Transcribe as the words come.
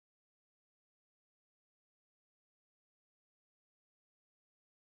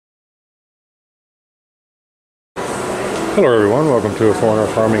Hello everyone, welcome to A Foreigner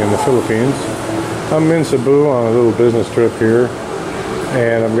Farming in the Philippines. I'm in Cebu on a little business trip here,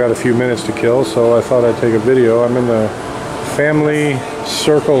 and I've got a few minutes to kill, so I thought I'd take a video. I'm in the Family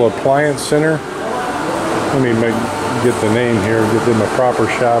Circle Appliance Center. Let me get the name here, give them a proper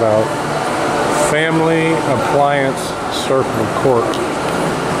shout out. Family Appliance Circle Court.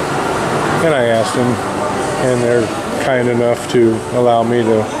 And I asked them, and they're kind enough to allow me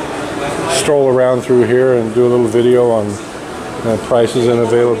to stroll around through here and do a little video on prices and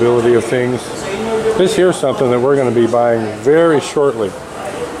availability of things. This here's something that we're going to be buying very shortly.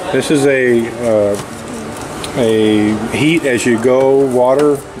 This is a heat as you go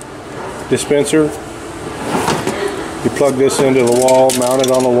water dispenser. You plug this into the wall, mount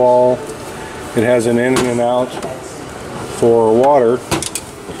it on the wall. It has an in and out for water,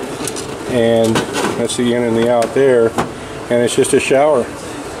 and that's the in and the out there, and it's just a shower.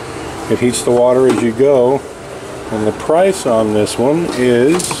 It heats the water as you go, and the price on this one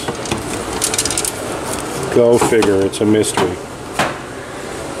is, go figure, it's a mystery.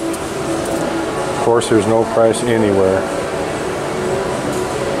 Of course, there's no price anywhere.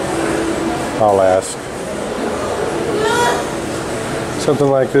 I'll ask. Something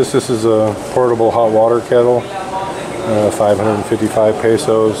like this. This is a portable hot water kettle, 555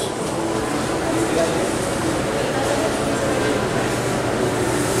 pesos.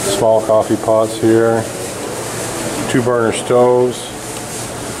 Small coffee pots here, 2-burner stoves.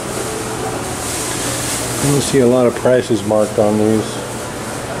 You see a lot of prices marked on these.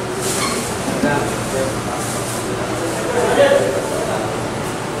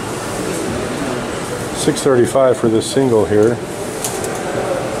 $6.35 for this single here.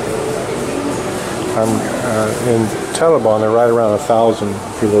 In Taliban they're right around 1,000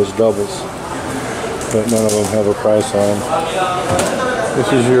 for those doubles, but none of them have a price on. This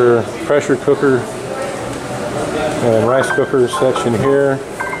is your pressure cooker and rice cooker section here.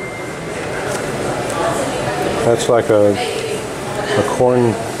 That's like a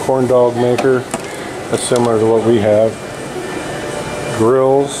corn dog maker. That's similar to what we have.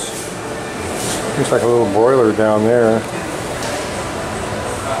 Grills. Looks like a little broiler down there.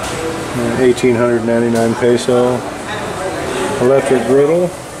 1,899 peso. Electric griddle.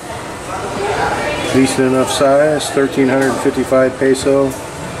 Decent enough size, 1,355 peso.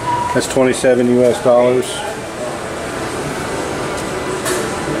 That's 27 US dollars.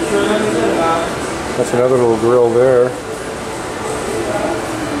 That's another little grill there.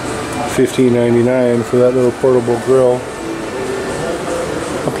 15.99 for that little portable grill.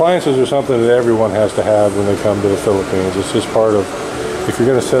 Appliances are something that everyone has to have when they come to the Philippines. It's just part of, if you're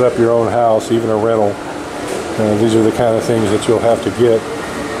going to set up your own house, even a rental, these are the kind of things that you'll have to get.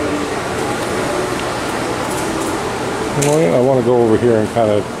 I want to go over here and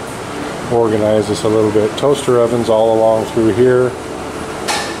kind of organize this a little bit. Toaster ovens all along through here.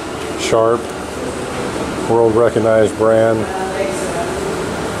 Sharp, world recognized brand.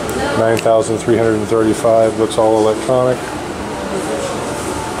 9,335, looks all electronic.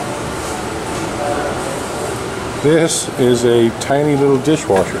 This is a tiny little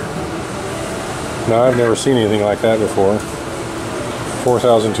dishwasher. Now I've never seen anything like that before.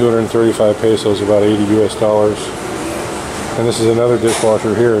 4,235 pesos, about 80 US dollars. And this is another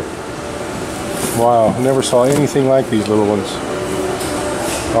dishwasher here. Wow, never saw anything like these little ones.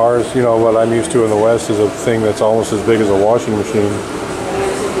 Ours, you know, what I'm used to in the West is a thing that's almost as big as a washing machine.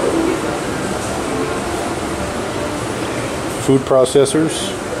 Food processors,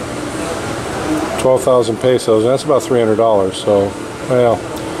 12,000 pesos. That's about $300. So, well,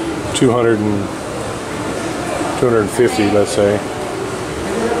 250, let's say.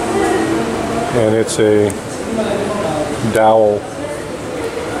 And it's a dowel,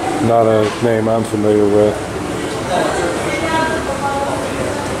 not a name I'm familiar with.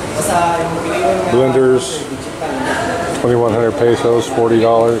 Blenders, 2,100 pesos, $40.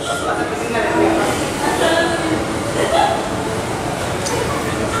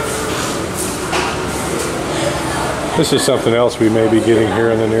 This is something else we may be getting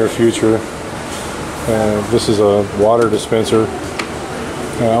here in the near future. This is a water dispenser.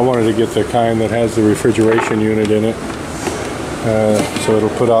 I wanted to get the kind that has the refrigeration unit in it. So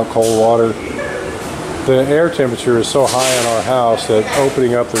it'll put out cold water. The air temperature is so high in our house that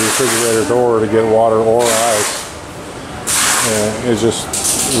opening up the refrigerator door to get water or ice, it just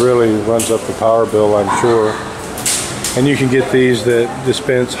really runs up the power bill, I'm sure. And you can get these that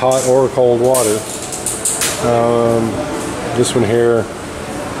dispense hot or cold water. This one here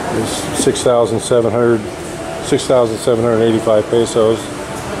is 6,785 pesos,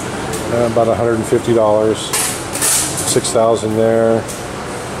 about $150. 6,000 there.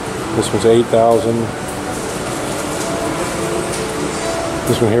 This one's 8,000.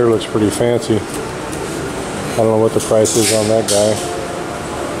 This one here looks pretty fancy. I don't know what the price is on that guy.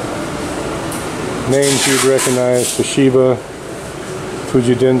 Names you'd recognize: Toshiba,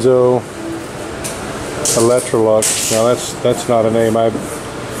 Fujidenzo, Electrolux. Now that's not a name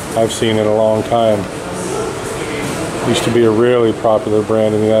I've seen in a long time. Used to be a really popular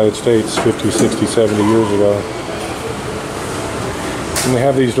brand in the United States 50, 60, 70 years ago. And they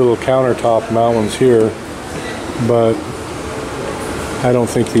have these little countertop mount ones here, but I don't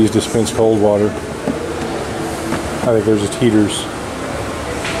think these dispense cold water. I think they're just heaters.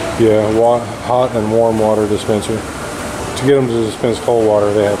 Yeah, hot and warm water dispenser. To get them to dispense cold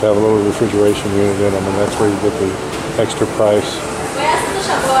water, they have to have a little refrigeration unit in them, and that's where you get the extra price.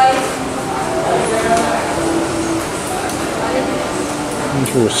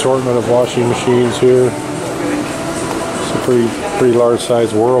 There's an assortment of washing machines here. It's a pretty large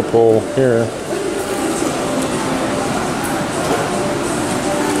size Whirlpool here.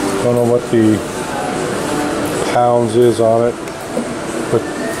 Don't know what the pounds is on it, but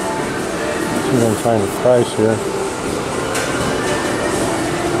see if I can find the price here.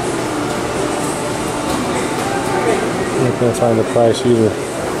 I can't find the price either.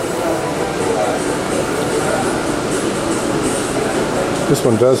 This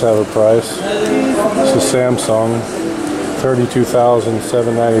one does have a price. It's a Samsung,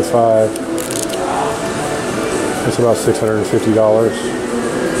 $32,795. It's about $650.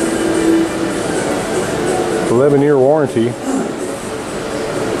 11-year warranty.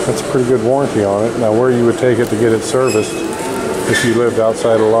 That's a pretty good warranty on it. Now, where you would take it to get it serviced, if you lived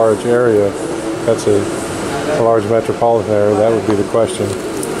outside a large area, that's a large metropolitan area, that would be the question.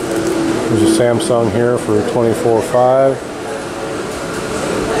 There's a Samsung here for $24,500.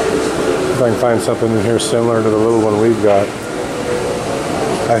 If I can find something in here similar to the little one we've got.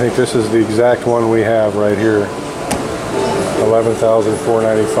 I think this is the exact one we have right here.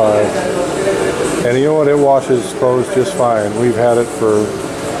 $11,495. And you know what? It washes clothes just fine. We've had it for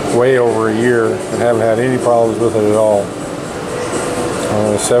way over a year and haven't had any problems with it at all.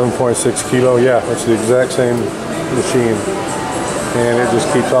 7.6 kilo. Yeah, that's the exact same machine. And it just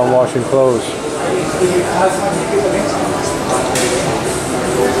keeps on washing clothes.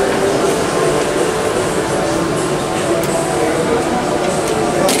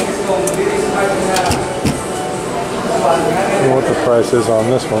 I don't know what the price is on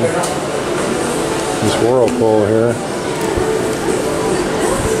this one. This Whirlpool here.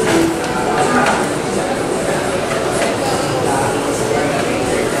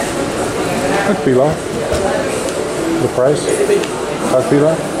 What pila? The price? What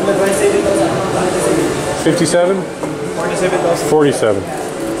pila? 57? 47.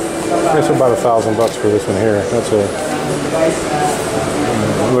 It's about $1,000 for this one here. That's a.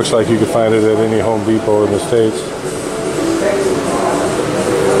 It looks like you could find it at any Home Depot in the States.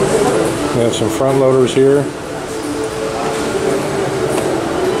 We have some front loaders here.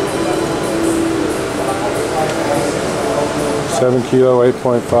 $7 kilo,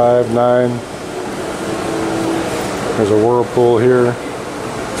 8.5, 9. There's a Whirlpool here.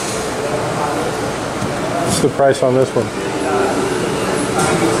 What's the price on this one?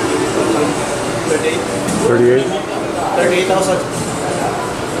 38. 38,000.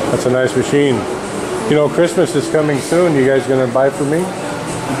 That's a nice machine. You know, Christmas is coming soon. You guys gonna buy for me?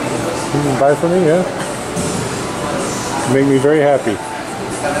 You can buy for me, yeah? Make me very happy.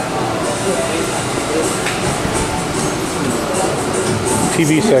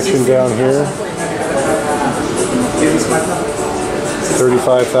 TV section down here.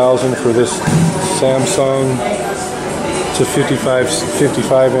 $35,000 for this Samsung. It's a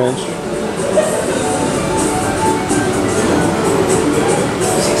 55 inch.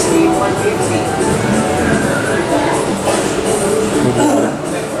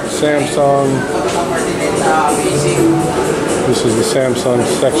 Samsung. This is the Samsung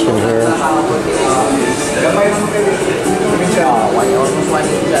section here.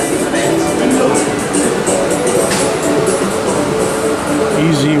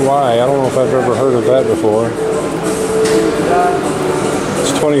 EZY. I don't know if I've ever heard of that before.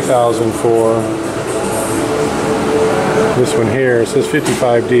 It's $20,000 for this one here. It says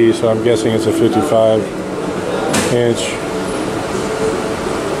 55D, so I'm guessing it's a 55 inch.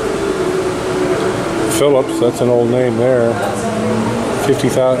 Phillips, that's an old name there.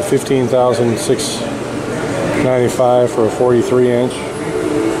 $15,695 for a 43 inch.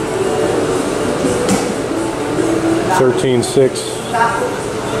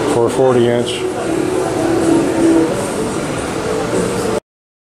 $13,600 for a 40 inch.